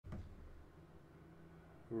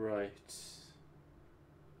Right.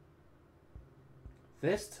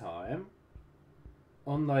 This time,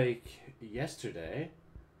 unlike yesterday,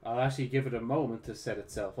 I'll actually give it a moment to set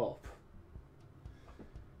itself up.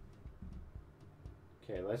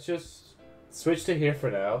 Okay, let's just switch to here for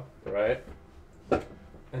now, right?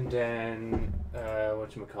 And then,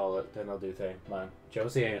 whatchamacallit, then I'll do thing. Man,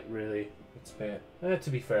 Josie ain't really, it's been, to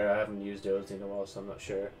be fair, I haven't used Josie in a while, so I'm not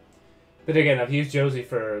sure. But again, I've used Josie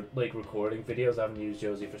for, like, recording videos. I haven't used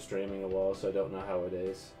Josie for streaming a while, so I don't know how it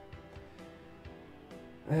is.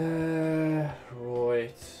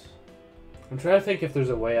 Right. I'm trying to think if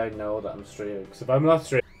there's a way I know that I'm streaming. Because if I'm not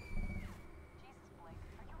streaming...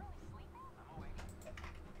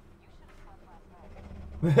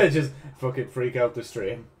 just fucking freak out the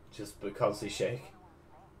stream. Just constantly shake.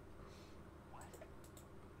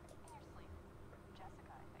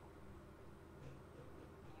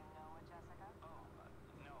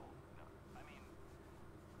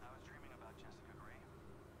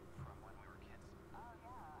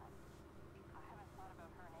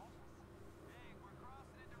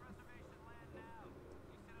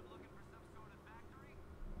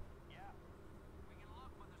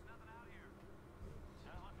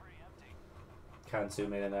 Can't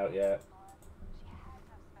zoom in and out yet.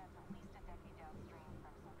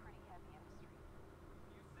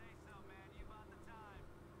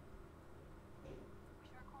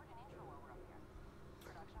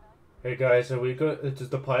 Hey guys, are we good? Does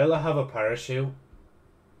the pilot have a parachute?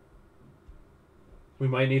 We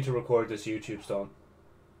might need to record this YouTube stunt.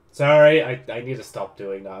 Sorry, I need to stop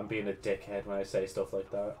doing that. I'm being a dickhead when I say stuff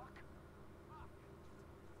like that.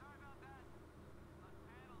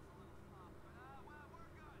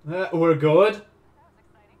 We're good?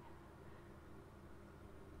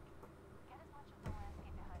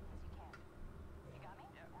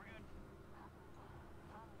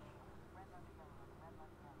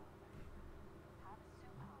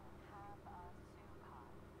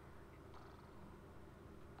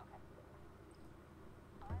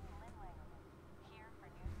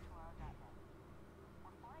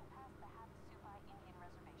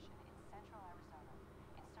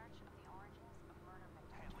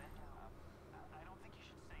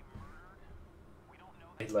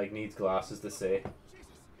 It like needs glasses to see.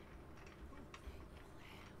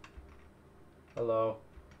 Hello.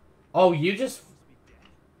 Oh, you just...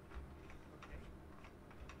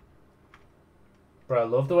 Bro, I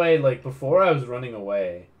love the way, like, before I was running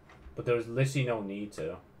away, but there was literally no need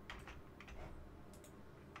to.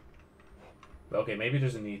 Okay, maybe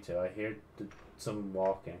there's a need to. I hear someone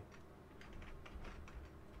walking.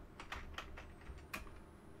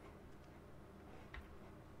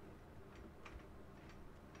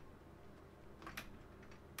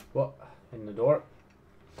 What? In the door?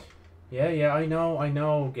 Yeah, I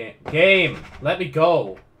know. Game! Let me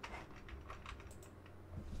go!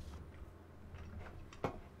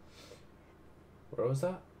 Where was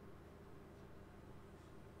that?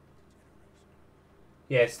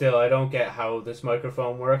 Yeah, still, I don't get how this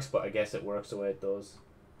microphone works, but I guess it works the way it does.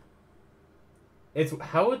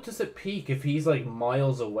 How does it peak if he's like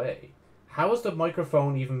miles away? How is the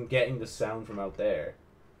microphone even getting the sound from out there?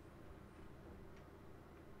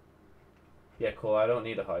 Yeah, cool, I don't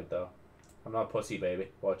need to hide though. I'm not a pussy, baby.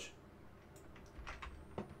 Watch.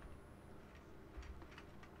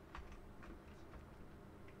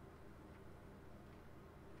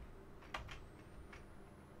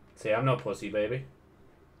 See, I'm no pussy, baby.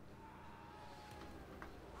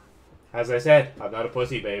 As I said, I'm not a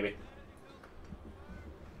pussy, baby.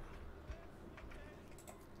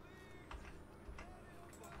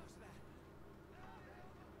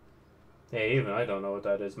 Hey, even I don't know what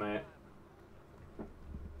that is, mate.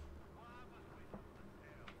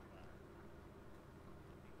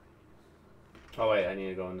 Oh wait, I need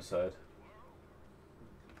to go on the side.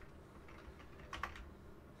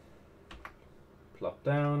 Plop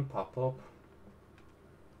down, pop up.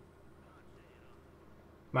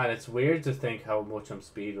 Man, it's weird to think how much I'm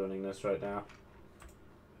speedrunning this right now.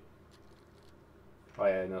 Oh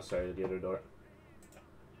yeah, no, sorry, the other door.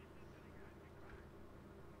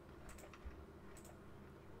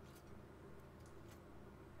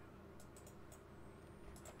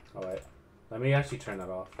 Oh wait, let me actually turn that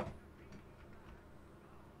off.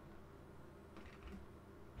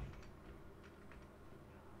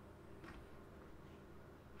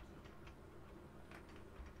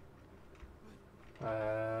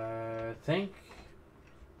 I think...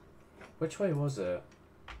 Which way was it?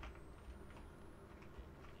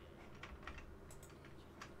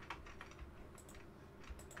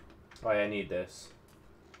 Oh yeah, I need this.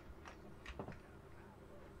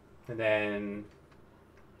 And then...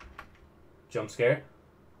 Jump scare.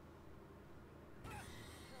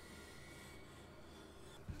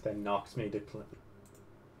 Then knocks me to clip.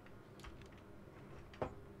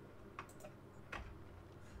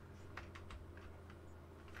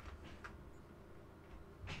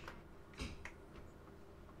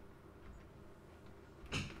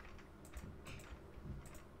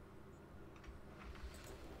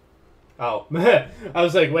 Oh, I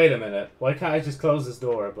was like, wait a minute. Why can't I just close this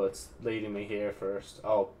door? But it's leading me here first.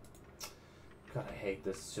 Oh. God, I hate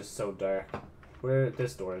this. It's just so dark. Where?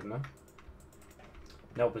 This door, isn't it?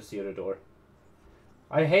 Nope, it's the other door.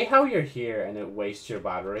 I hate how you're here and it wastes your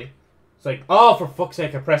battery. It's like, oh, for fuck's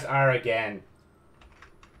sake, I pressed R again.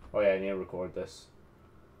 Oh yeah, I need to record this.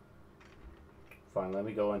 Fine, let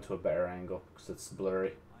me go into a better angle, because it's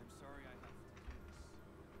blurry.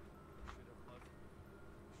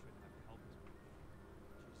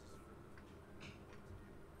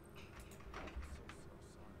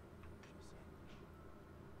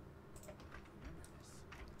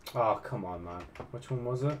 Oh, come on, man. Which one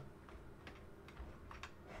was it?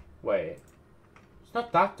 Wait. It's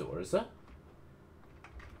not that door, is it?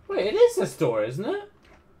 Wait, it is this door, isn't it?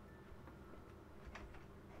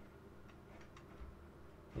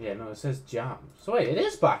 Yeah, no, it says jam. So wait, it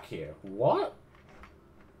is back here. What?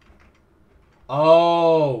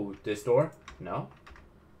 Oh, this door? No.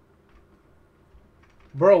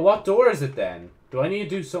 Bro, what door is it then? Do I need to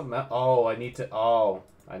do something else? Oh, I need to... Oh,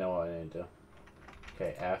 I know what I need to do.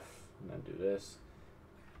 Okay, F, and then do this.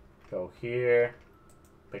 Go here.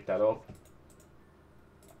 Pick that up.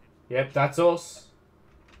 Yep, that's us.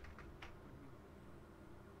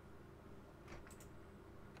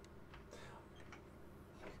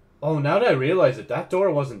 Oh, now that I realize it, that door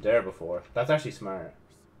wasn't there before. That's actually smart.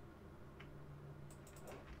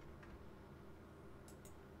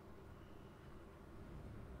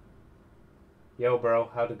 Yo, bro,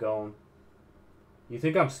 how'd it going? You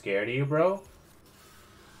think I'm scared of you, bro?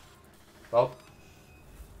 Well,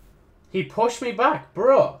 he pushed me back,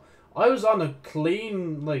 bro. I was on a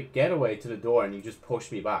clean, like, getaway to the door and you just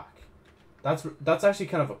pushed me back. That's actually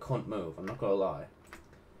kind of a cunt move, I'm not gonna lie.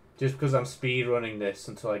 Just because I'm speed running this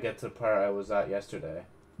until I get to the part I was at yesterday.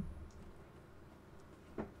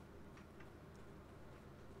 Okay,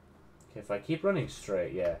 if I keep running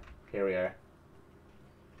straight, yeah. Here we are.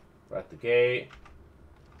 We're at the gate.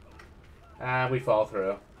 And we fall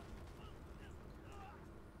through.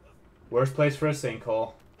 Worst place for a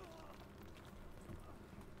sinkhole.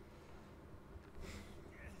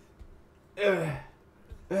 Bro,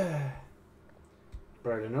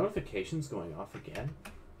 the notification's going off again.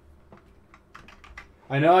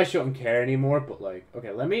 I know I shouldn't care anymore, but like,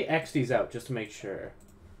 okay, let me X these out just to make sure.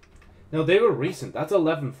 No, they were recent. That's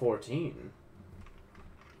 11/14.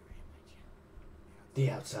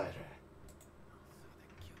 The Outsider.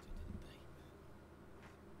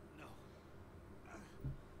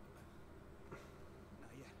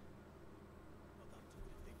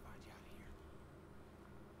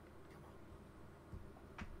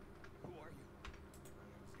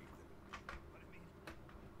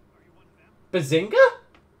 Bazinga?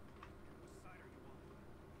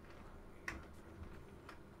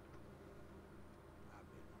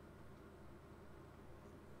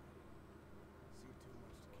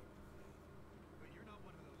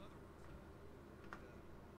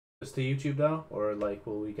 Just to YouTube though, or like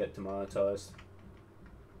will we get demonetized?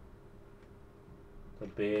 The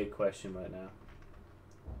big question right now.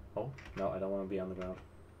 Oh, no, I don't want to be on the ground.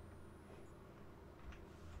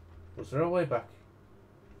 Was there a way back?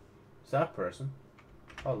 Is that person?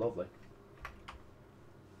 Oh, lovely.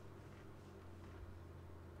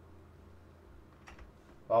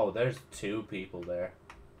 Oh, there's two people there.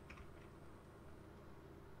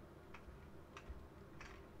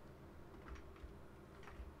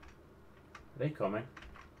 Are they coming?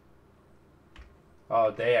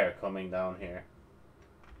 Oh, they are coming down here.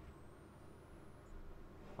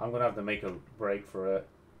 I'm gonna have to make a break for it.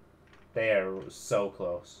 They are so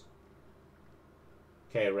close.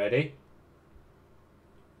 Okay, ready?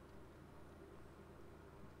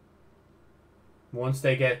 Once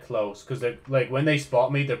they get close, because they're like when they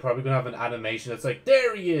spot me, they're probably gonna have an animation that's like,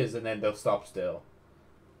 there he is, and then they'll stop still.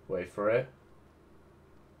 Wait for it.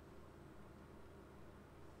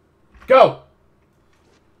 Go!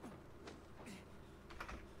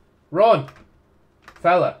 Run!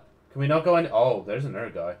 Fella, can we not go in? Oh, there's another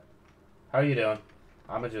guy. How are you doing?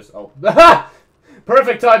 I'ma just... Oh.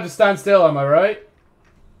 Perfect time to stand still, am I right?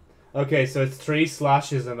 Okay, so it's 3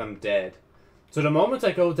 slashes and I'm dead. So the moment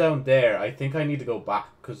I go down there, I think I need to go back.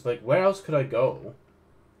 Because, like, where else could I go?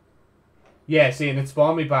 Yeah, see, and it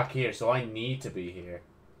spawned me back here, so I need to be here.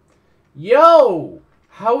 Yo!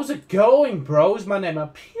 How's it going, bros? My name is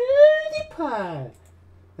PewDiePie.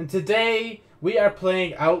 And today, We are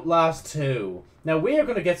playing Outlast 2. Now, we are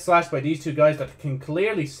going to get slashed by these two guys that can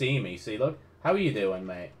clearly see me. See, look. How are you doing,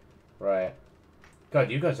 mate? Right.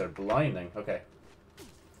 God, you guys are blinding. Okay.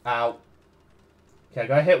 Ow. Okay, I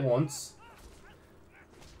got hit once.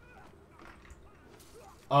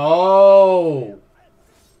 Oh!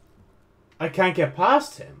 I can't get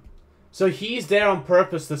past him. So he's there on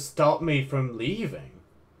purpose to stop me from leaving.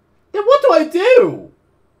 Then what do I do?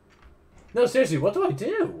 No, seriously, what do I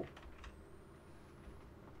do?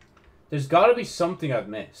 There's gotta be something I've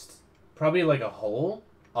missed. Probably like a hole?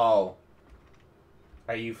 Oh.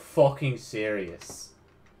 Are you fucking serious?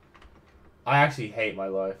 I actually hate my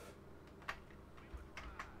life.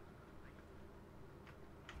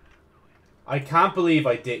 I can't believe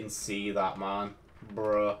I didn't see that, man.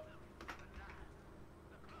 Bruh.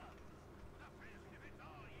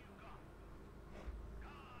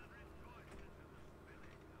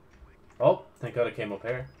 Oh, thank God I came up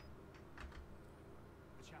here.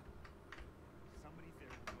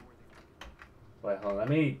 Wait, hold on. Let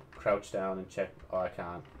me crouch down and check. Oh, I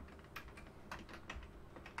can't.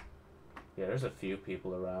 Yeah, there's a few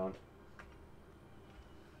people around.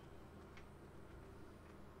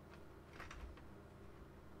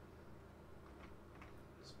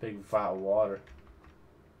 This big vat of water.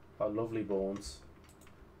 Oh, lovely bones.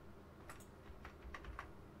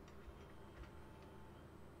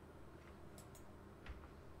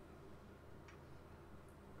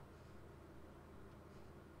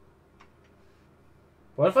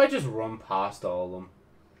 What if I just run past all of them?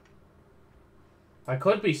 I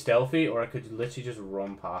could be stealthy, or I could literally just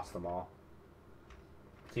run past them all.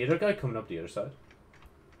 Is the other guy coming up the other side?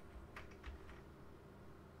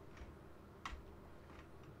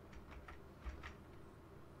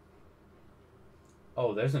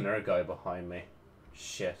 Oh, there's another guy behind me.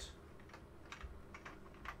 Shit.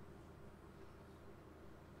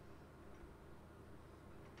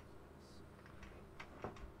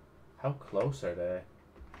 How close are they?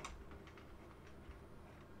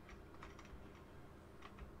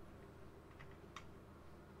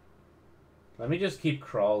 Let me just keep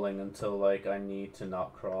crawling until, like, I need to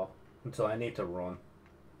not crawl. Until I need to run.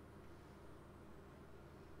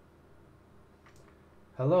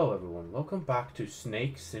 Hello, everyone. Welcome back to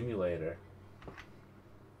Snake Simulator.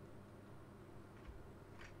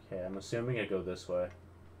 Okay, I'm assuming I go this way.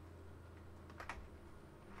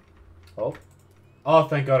 Oh. Oh,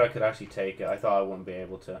 thank God I could actually take it. I thought I wouldn't be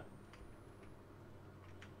able to.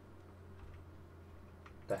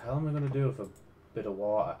 The hell am I going to do with a bit of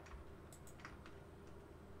water?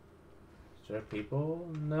 Is there people?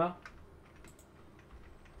 No.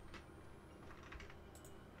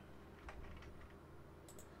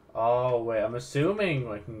 Oh, wait. I'm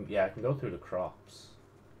assuming I can... Yeah, I can go through the crops.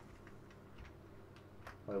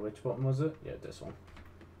 Wait, which button was it? Yeah, this one.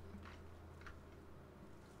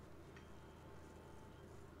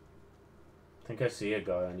 I think I see a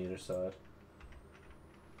guy on either side.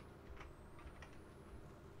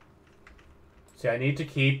 See, I need to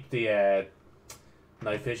keep the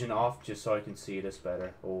night vision off just so I can see this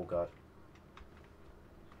better. Oh, God.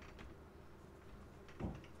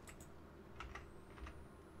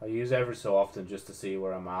 I use it every so often just to see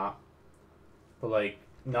where I'm at. But, like,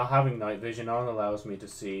 not having night vision on allows me to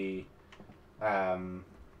see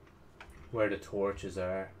where the torches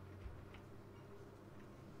are.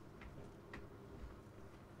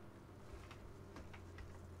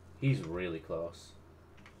 He's really close.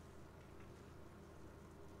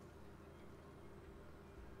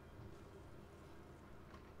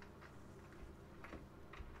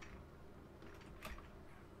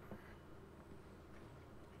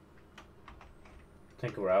 I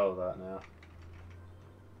think we're out of that now.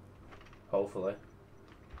 Hopefully.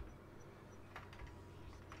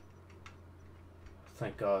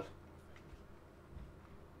 Thank God.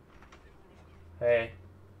 Hey.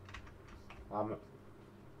 I'm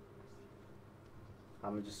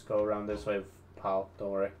gonna just go around this way, pal. Don't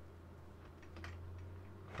worry.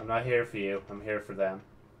 I'm not here for you. I'm here for them.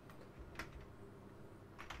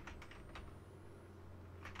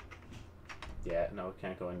 Yeah, no, we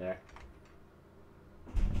can't go in there.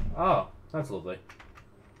 Oh, that's lovely.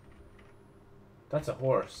 That's a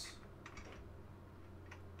horse.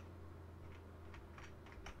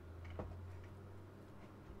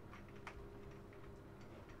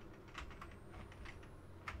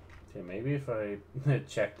 Okay, maybe if I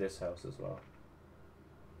check this house as well.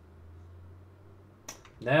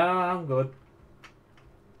 No, I'm good.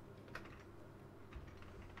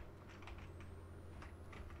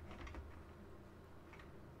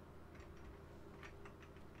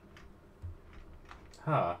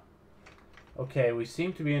 Huh. Okay, we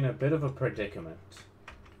seem to be in a bit of a predicament.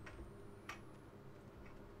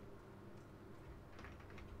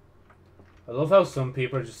 I love how some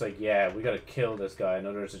people are just like, yeah, we gotta kill this guy, and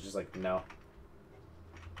others are just like, no.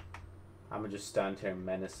 I'm gonna just stand here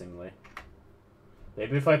menacingly.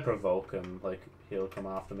 Maybe if I provoke him, like, he'll come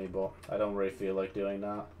after me, but I don't really feel like doing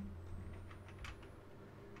that.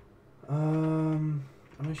 Am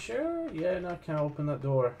I sure? Yeah, no, I can't open that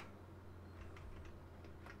door.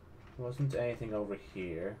 There wasn't anything over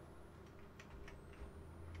here.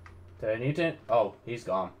 Did I need to? Oh, he's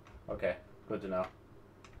gone. Okay, good to know.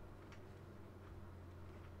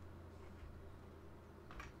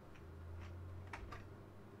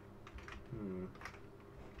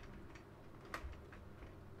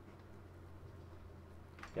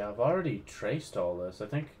 Yeah, I've already traced all this, I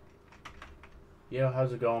think. Yo,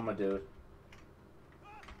 how's it going, my dude?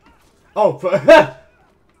 Oh,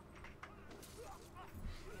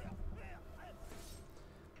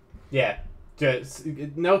 yeah. Just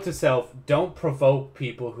note to self: don't provoke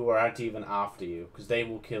people who aren't even after you, because they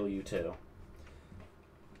will kill you too.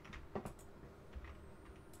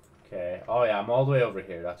 Okay. Oh yeah, I'm all the way over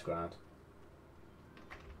here. That's grand.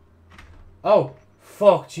 Oh,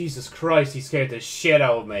 fuck! Jesus Christ! He scared the shit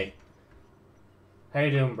out of me. How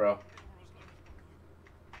you doing, bro?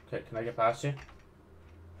 Okay, can I get past you? Are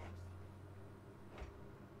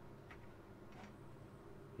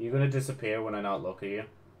you gonna disappear when I not look at you?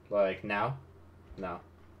 Like, now? No.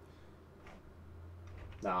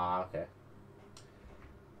 Nah, okay.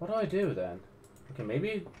 What do I do then? Okay,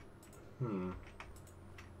 maybe...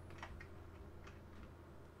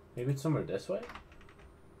 Maybe it's somewhere this way?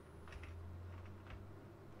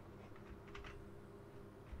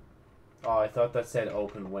 Oh, I thought that said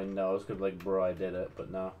open windows. Could be like, bro, I did it,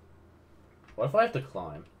 but no. What if I have to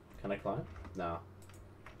climb? Can I climb? No.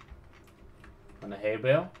 On a hay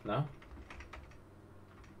bale? No.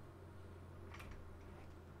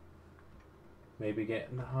 Maybe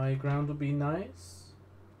getting the high ground would be nice.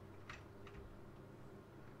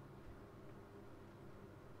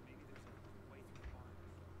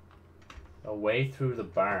 A way through the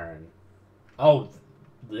barn. Oh,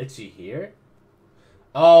 literally here?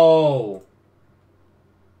 Oh!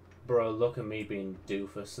 Bro, look at me being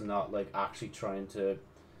doofus and not, like, actually trying to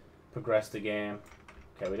progress the game.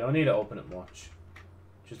 Okay, we don't need to open it much.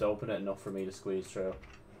 Just open it enough for me to squeeze through.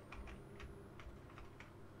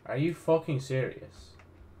 Are you fucking serious?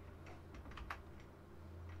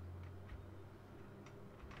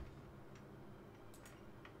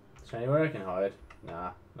 Is there anywhere I can hide?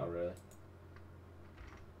 Nah, not really.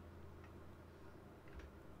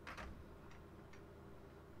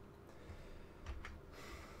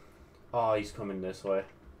 Oh, he's coming this way.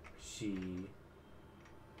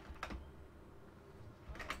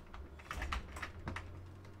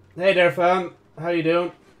 Hey there, fam. How you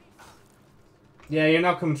doing? Yeah, you're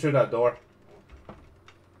not coming through that door.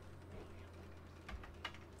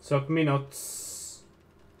 Suck me nuts.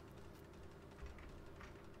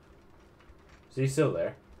 Is he still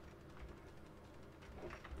there?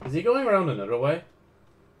 Is he going around another way?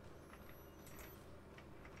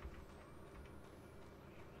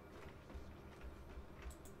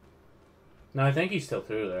 No, I think he's still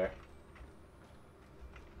through there.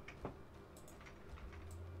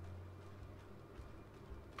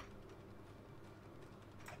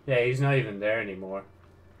 Yeah, he's not even there anymore.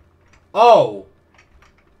 Oh!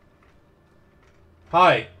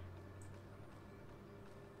 Hi.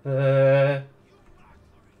 There's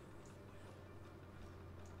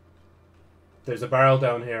a barrel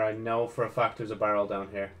down here. I know for a fact there's a barrel down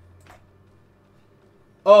here.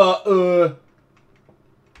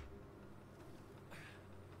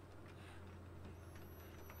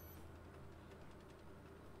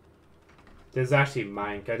 This is actually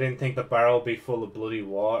mank. I didn't think the barrel would be full of bloody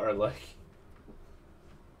water, like.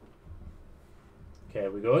 Okay,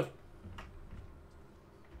 we good?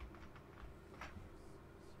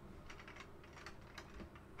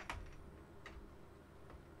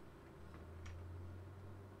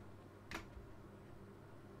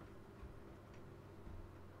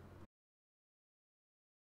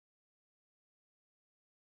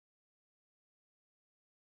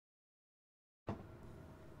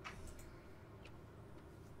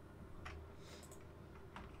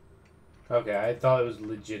 Okay, I thought it was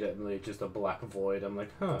legitimately just a black void. I'm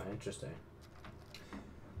like, huh, interesting.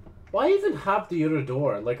 Why even have the other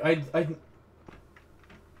door? Like, I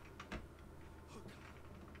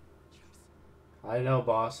know,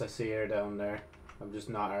 boss. I see her down there. I'm just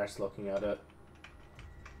not arse looking at it.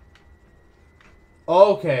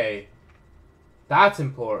 Okay. That's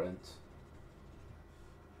important.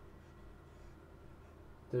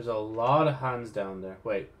 There's a lot of hands down there.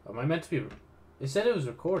 Wait, am I meant to be... It said it was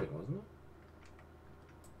recording, wasn't it?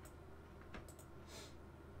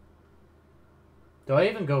 Do I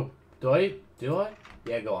even go? Do I?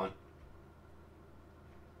 Yeah, go on.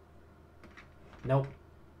 Nope.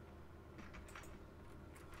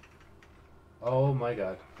 Oh my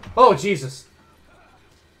god. Oh, Jesus!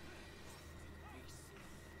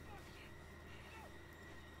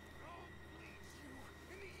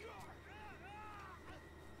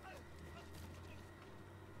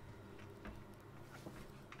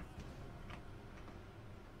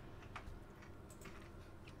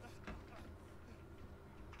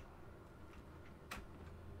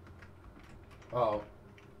 Uh-oh.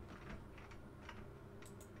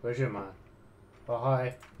 Where's your man? Oh,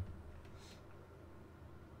 hi.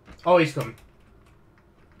 Oh, he's coming.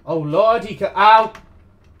 Oh, Lord, he can... Ow!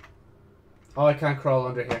 Oh, I can't crawl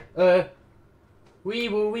under here.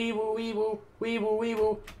 Wee-woo, wee-woo, wee-woo. Wee-woo,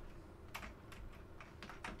 wee-woo.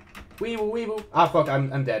 Wee-woo, wee-woo. Ah, fuck,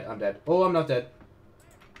 I'm dead, I'm dead. Oh, I'm not dead.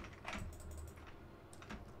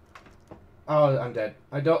 Oh, I'm dead.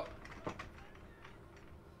 I don't...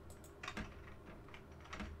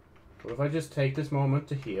 What if I just take this moment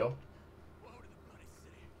to heal?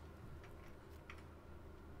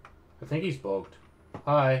 I think he's bugged.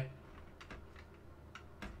 Hi.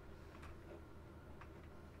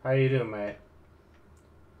 How you doing, mate?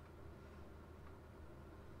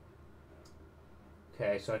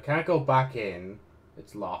 Okay, so I can't go back in.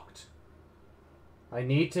 It's locked. I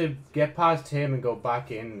need to get past him and go back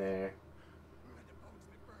in there.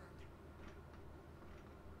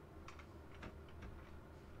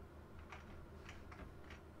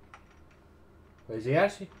 Is he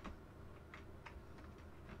actually?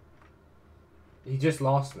 He just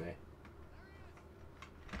lost me.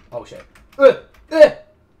 Oh shit.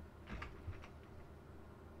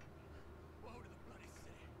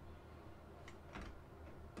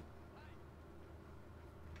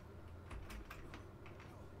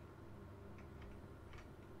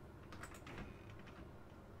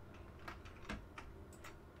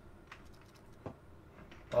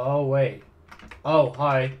 Oh wait. Oh,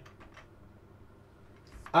 hi.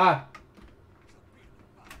 Ah!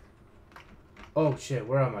 Oh shit,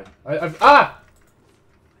 where am I? Ah!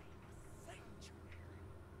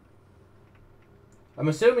 I'm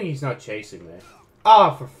assuming he's not chasing me.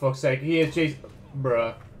 Ah, for fuck's sake, he is chasing...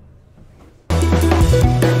 Bruh.